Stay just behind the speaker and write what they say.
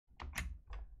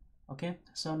Okay,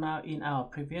 so now in our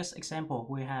previous example,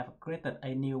 we have created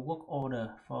a new work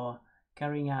order for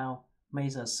carrying out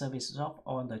major service job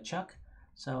on the truck.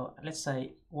 So let's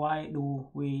say, why do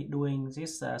we doing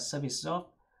this service job,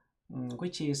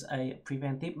 which is a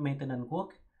preventive maintenance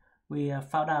work? We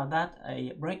found out that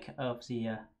a brake of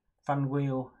the front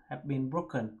wheel have been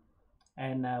broken,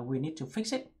 and we need to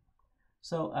fix it.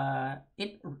 So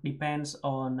it depends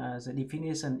on the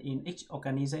definition in each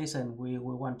organization. We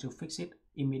want to fix it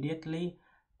immediately,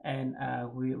 and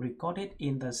we record it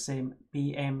in the same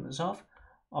PM job,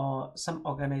 or some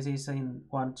organization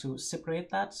want to separate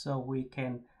that, so we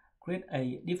can create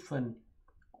a different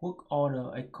work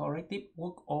order, a corrective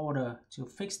work order to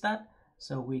fix that,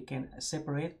 so we can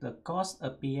separate the cost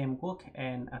of PM work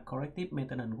and corrective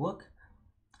maintenance work.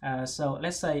 So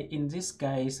let's say in this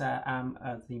case, I'm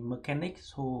the mechanic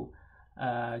who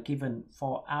given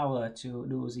 4 hours to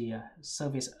do the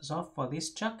service job for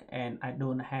this truck, and I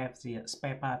don't have the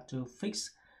spare part to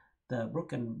fix the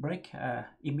broken brake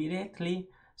immediately.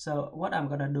 So what I'm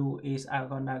gonna do is I'm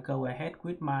gonna go ahead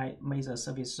with my major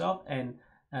service job and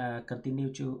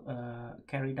continue to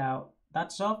carry out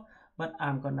that job, but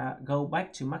I'm gonna go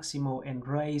back to Maximo and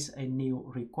raise a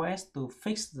new request to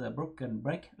fix the broken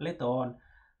brake later on.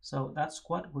 So that's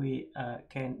what we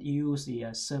can use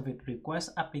the service request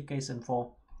application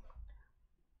for.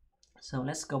 So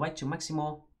let's go back to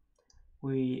Maximo.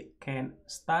 We can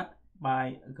start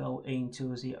by going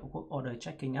to the work order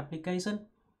checking application,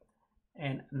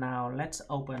 and now let's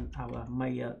open our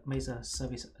major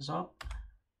service job.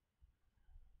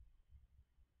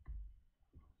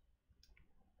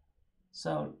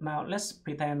 So now let's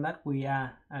pretend that we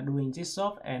are doing this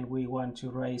job and we want to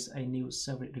raise a new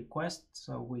service request,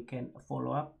 so we can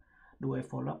do a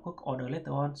follow-up work order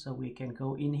later on. So we can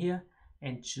go in here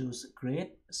and choose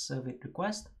create service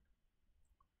request.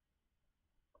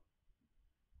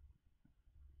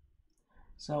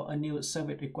 So a new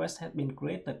service request has been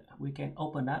created. We can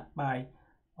open that by,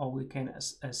 or we can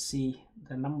see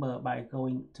the number by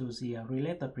going to the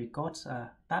related records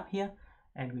tab here,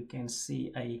 and we can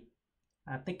see a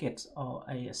ticket or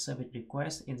a service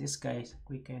request. In this case,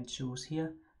 we can choose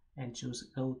here and choose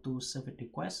go to service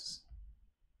requests.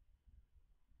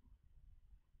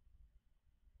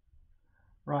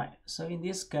 Right, so in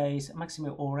this case,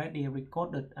 Maximo already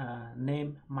recorded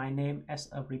my name as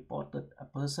a reported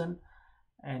person,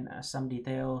 and some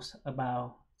details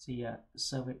about the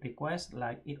service request,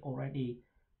 like it already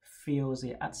fills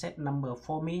the asset number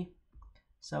for me.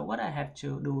 So what I have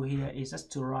to do here is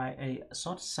just to write a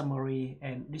short summary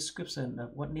and description of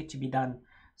what needs to be done.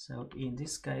 So in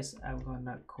this case, I'm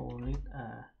gonna call it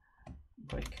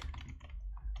brake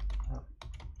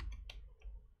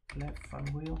left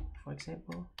front wheel, for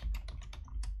example.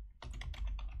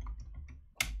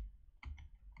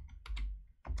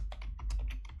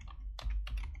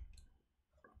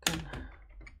 Okay.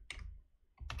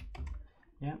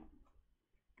 Yeah.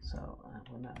 So I'm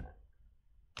gonna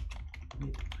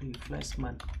need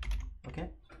replacement. Okay,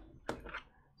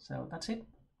 so that's it.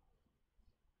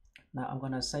 Now I'm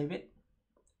gonna save it.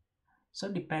 So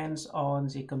it depends on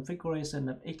the configuration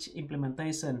of each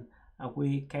implementation,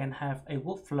 we can have a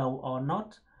workflow or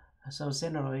not. So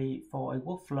generally for a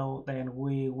workflow, then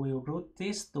we will route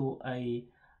this to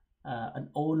an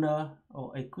owner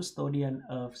or a custodian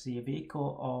of the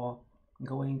vehicle, or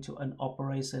going to an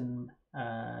operation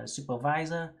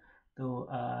supervisor to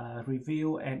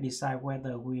review and decide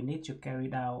whether we need to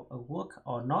carry out a work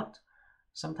or not.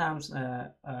 Sometimes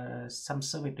some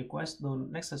service requests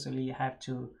don't necessarily have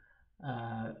to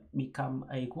become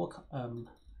a work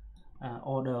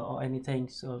order or anything,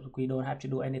 so we don't have to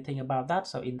do anything about that.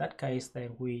 So in that case,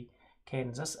 then we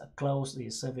can just close the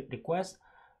service request.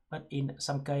 But in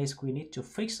some case we need to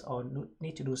fix or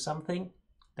need to do something,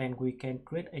 then we can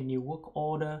create a new work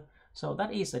order. So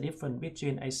that is the difference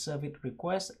between a service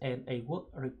request and a work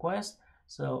request.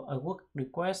 So a work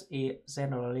request is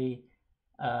generally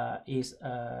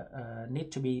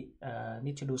need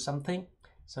to do something.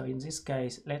 So in this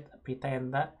case, let's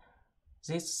pretend that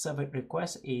this service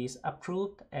request is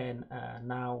approved, and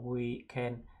now we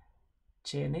can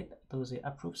change it to the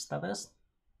approved status.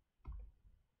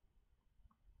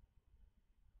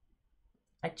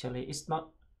 Actually, it's not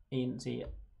in the,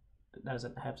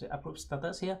 doesn't have the approved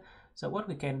status here. So what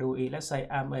we can do is, let's say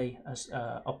I'm a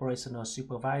operational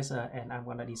supervisor, and I'm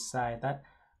gonna decide that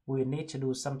we need to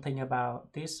do something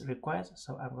about this request.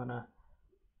 So I'm gonna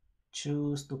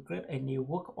choose to create a new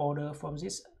work order from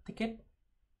this ticket.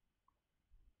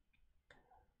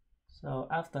 So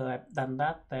after I've done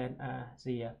that, then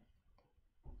the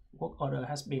work order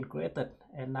has been created,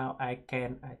 and now I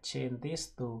can change this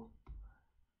to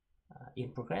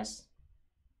in progress.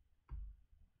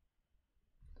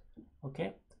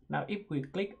 Okay, now if we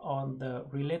click on the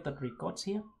related records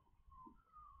here,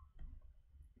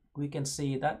 we can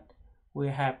see that we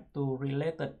have two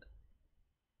related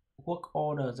work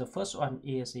order. The first one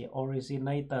is the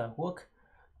originator work,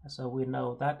 so we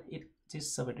know that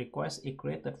this service request is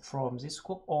created from this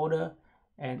work order,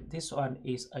 and this one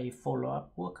is a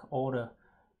follow-up work order.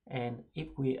 And if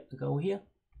we go here,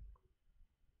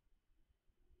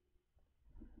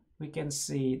 we can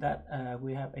see that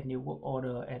we have a new work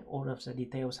order, and all of the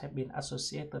details have been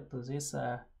associated to this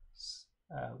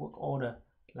work order,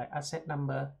 like asset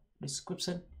number,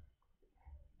 description.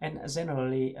 And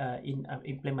generally in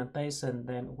implementation,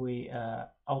 then we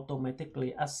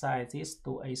automatically assign this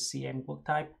to a CM work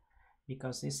type,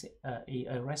 because this is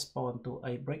a response to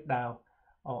a breakdown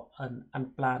or an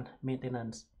unplanned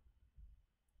maintenance.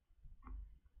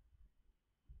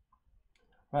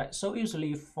 Right, so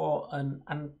usually for an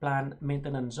unplanned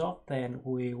maintenance job, then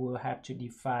we will have to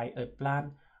define a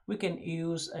plan. We can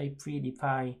use a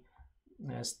predefined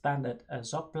standard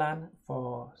job plan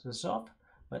for the job,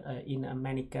 but in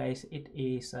many cases it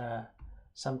is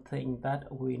something that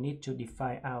we need to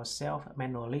define ourselves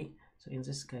manually. So in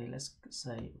this case, let's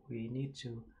say we need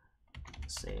to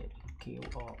say kill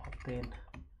or obtain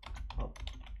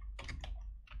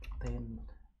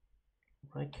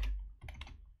break,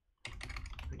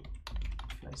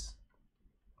 replace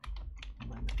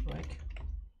break,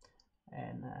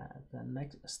 and the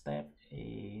next step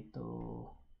is to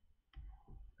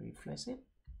replace it.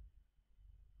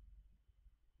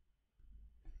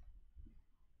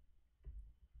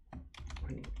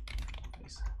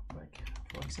 Replace break,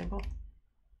 for example.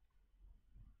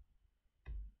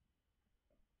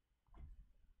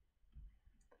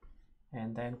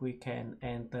 And then we can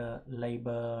enter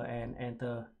label and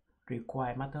enter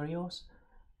required materials.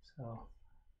 So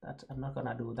that I'm not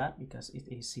gonna do that because it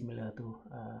is similar to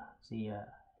the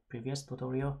previous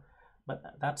tutorial, but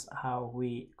that's how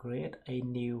we create a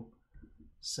new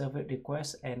service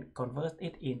request and convert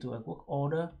it into a work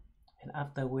order. And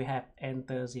after we have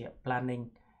entered the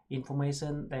planning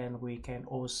information, then we can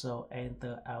also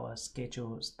enter our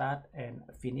schedule start and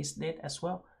finish date as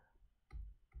well.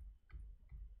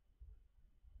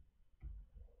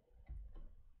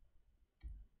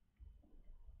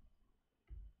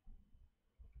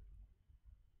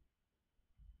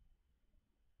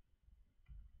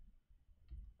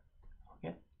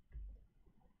 Okay,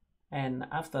 and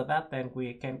after that, then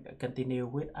we can continue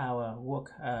with our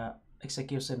work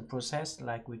execution process.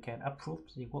 Like we can approve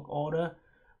the work order,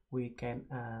 we can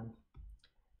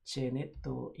change it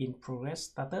to in progress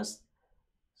status,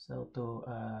 so to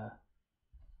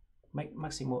make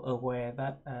Maximo aware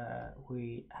that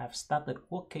we have started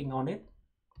working on it,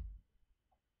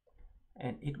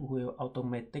 and it will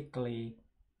automatically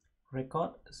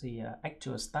record the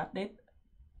actual start date.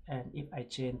 And if I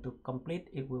change to complete,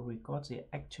 it will record the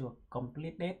actual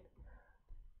complete date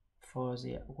for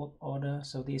the work order.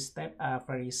 So these steps are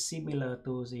very similar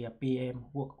to the PM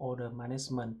work order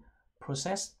management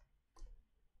process.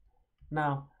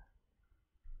 Now,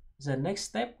 the next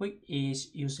step, which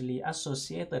is usually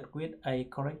associated with a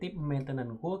corrective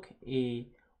maintenance work, is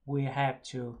we have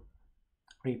to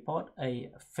report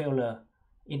a failure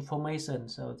information.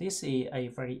 So this is a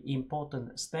very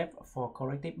important step for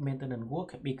corrective maintenance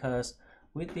work, because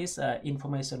with this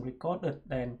information recorded,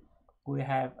 then we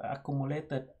have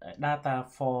accumulated data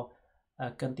for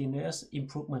a continuous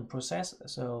improvement process.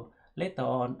 So later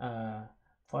on,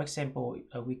 for example,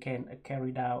 we can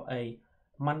carry out a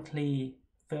monthly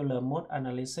failure mode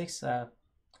analysis,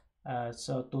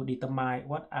 so to determine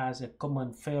what are the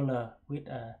common failure with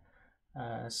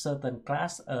certain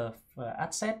class of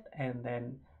asset, and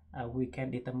then we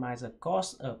can determine the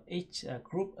cost of each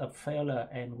group of failure,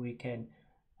 and we can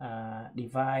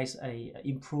devise a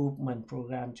improvement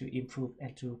program to improve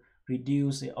and to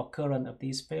reduce the occurrence of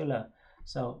these failure.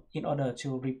 So in order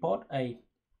to report a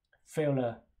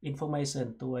failure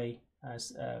information to a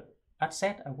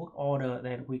asset, a work order,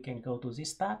 then we can go to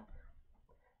this tab,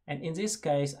 and in this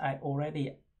case I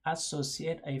already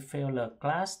associate a failure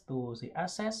class to the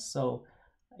assets. So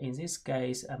in this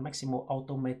case, Maximo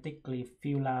automatically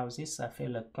fill out this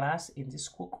failure class in this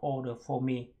work order for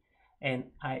me, and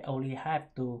I only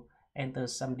have to enter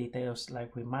some details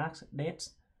like remarks,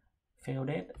 dates, fail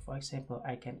date. For example,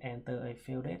 I can enter a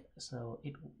fail date, so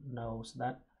it knows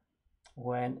that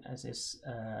when this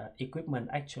equipment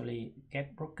actually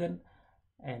get broken,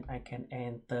 and I can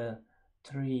enter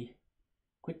 3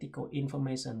 critical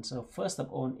information. So first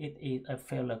of all, it is a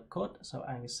failure code, so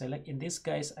I will select, in this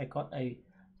case I got a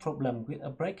problem with a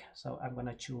break, so I'm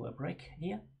gonna choose a break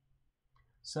here.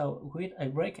 So with a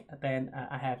break, then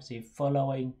I have the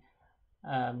following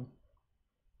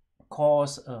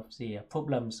cause of the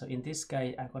problem. So in this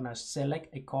case, I'm gonna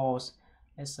select a cause.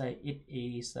 Let's say it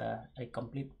is a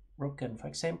complete broken, for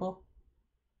example.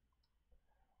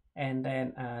 And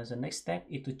then the next step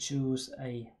is to choose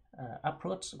a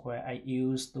approach where I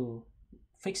use to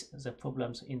fix the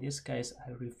problems. In this case,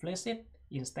 I replace it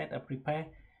instead of repair.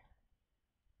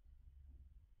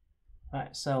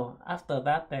 Right, so after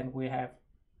that, then we have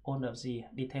all of the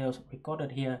details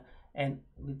recorded here, and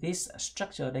this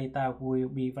structured data will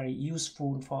be very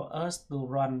useful for us to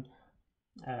run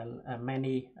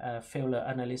many failure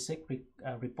analysis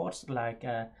reports, like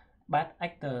bad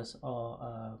actors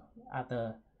or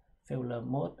other failure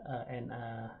mode and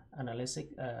analysis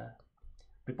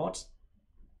reports.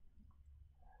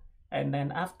 And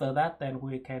then after that, then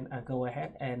we can go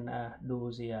ahead and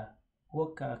do the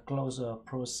work closure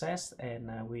process, and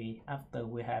after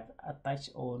we have attached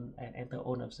on and enter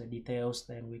all of the details,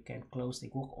 then we can close the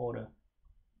work order.